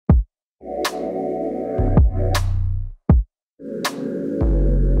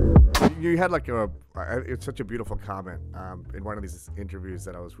you had like it's such a beautiful comment in one of these interviews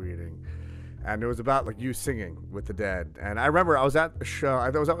that I was reading, and it was about like you singing with the Dead. And I remember I was at a show. I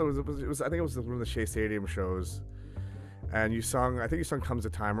think it was one of the Shea Stadium shows, and you sung. I think you sung "Comes a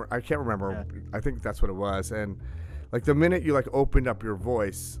Time." I can't remember. Yeah. I think that's what it was. And like the minute you like opened up your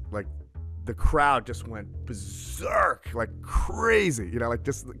voice, like the crowd just went berserk, like crazy. You know, like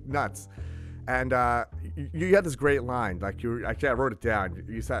just nuts. And you had this great line, like actually I wrote it down.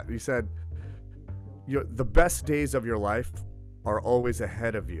 You said, the best days of your life are always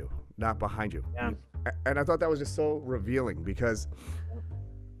ahead of you, not behind you. Yeah. And I thought that was just so revealing because,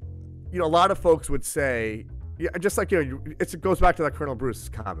 a lot of folks would say, just like, it goes back to that Colonel Bruce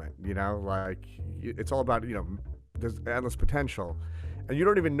comment, like it's all about, there's endless potential. And you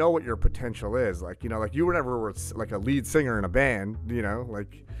don't even know what your potential is. Like, like you were never like a lead singer in a band,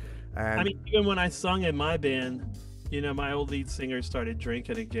 like. And I mean, even when I sung in my band, my old lead singer started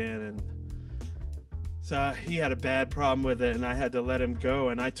drinking again, and so he had a bad problem with it, and I had to let him go,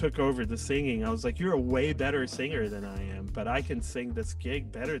 and I took over the singing. I was like, you're a way better singer than I am, but I can sing this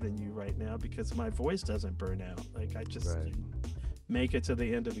gig better than you right now because my voice doesn't burn out. Like, I just make it to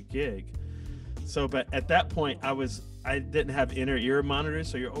the end of the gig. So, but at that point, I didn't have inner ear monitors,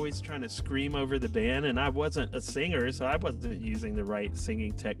 so you're always trying to scream over the band, and I wasn't a singer, so I wasn't using the right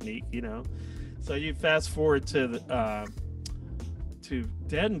singing technique, So you fast forward to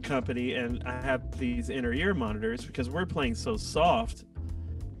Dead and Company, and I have these inner ear monitors because we're playing so soft.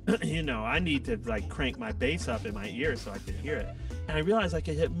 I need to like crank my bass up in my ear so I can hear it, and I realized I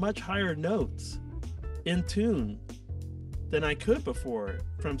could hit much higher notes in tune than I could before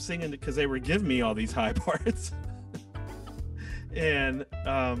from singing, because they were giving me all these high parts. And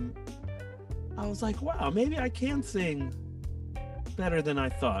I was like, wow, maybe I can sing better than I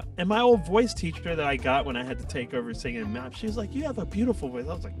thought. And my old voice teacher that I got when I had to take over singing, she was like, you have a beautiful voice.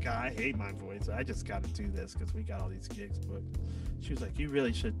 I was like, God, I hate my voice. I just got to do this because we got all these gigs booked. She was like, you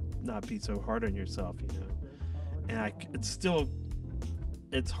really should not be so hard on yourself, And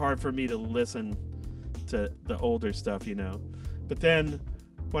it's hard for me to listen to the older stuff, But then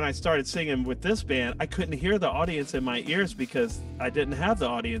when I started singing with this band, I couldn't hear the audience in my ears because I didn't have the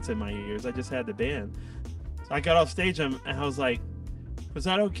audience in my ears. I just had the band. So I got off stage and I was like, was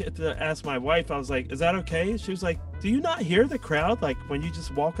that okay? To ask my wife, I was like, is that okay? She was like, do you not hear the crowd? Like when you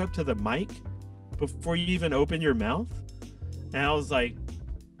just walk up to the mic before you even open your mouth? And I was like,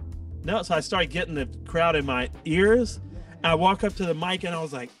 no. So I started getting the crowd in my ears. And I walk up to the mic and I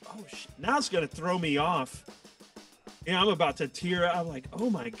was like, oh, now it's going to throw me off. I'm about to tear. I'm like, oh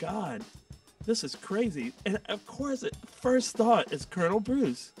my God, this is crazy. And of course, first thought is Colonel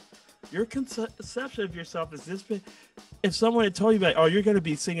Bruce. Your conception of yourself is this big. If someone had told you that, oh, you're going to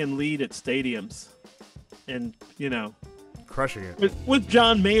be singing lead at stadiums and, crushing it with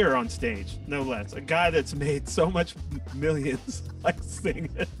John Mayer on stage, no less, a guy that's made so much millions, like singing,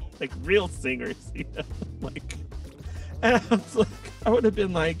 like real singers, like, and I was like, I would have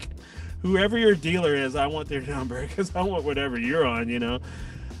been like, whoever your dealer is, I want their number because I want whatever you're on, And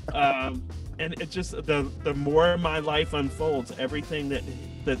it just, the more my life unfolds, everything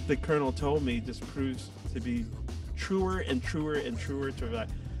that the Colonel told me just proves to be truer and truer and truer to life.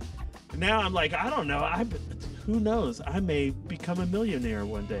 Now I'm like, I don't know. Who knows? I may become a millionaire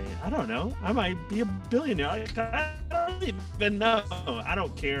one day. I don't know. I might be a billionaire. I don't even know. I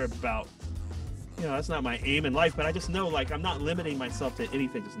don't care about, that's not my aim in life, but I just know, like, I'm not limiting myself to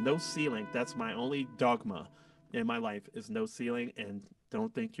anything. There's no ceiling. That's my only dogma in my life, is no ceiling, and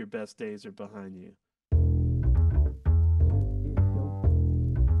don't think your best days are behind you.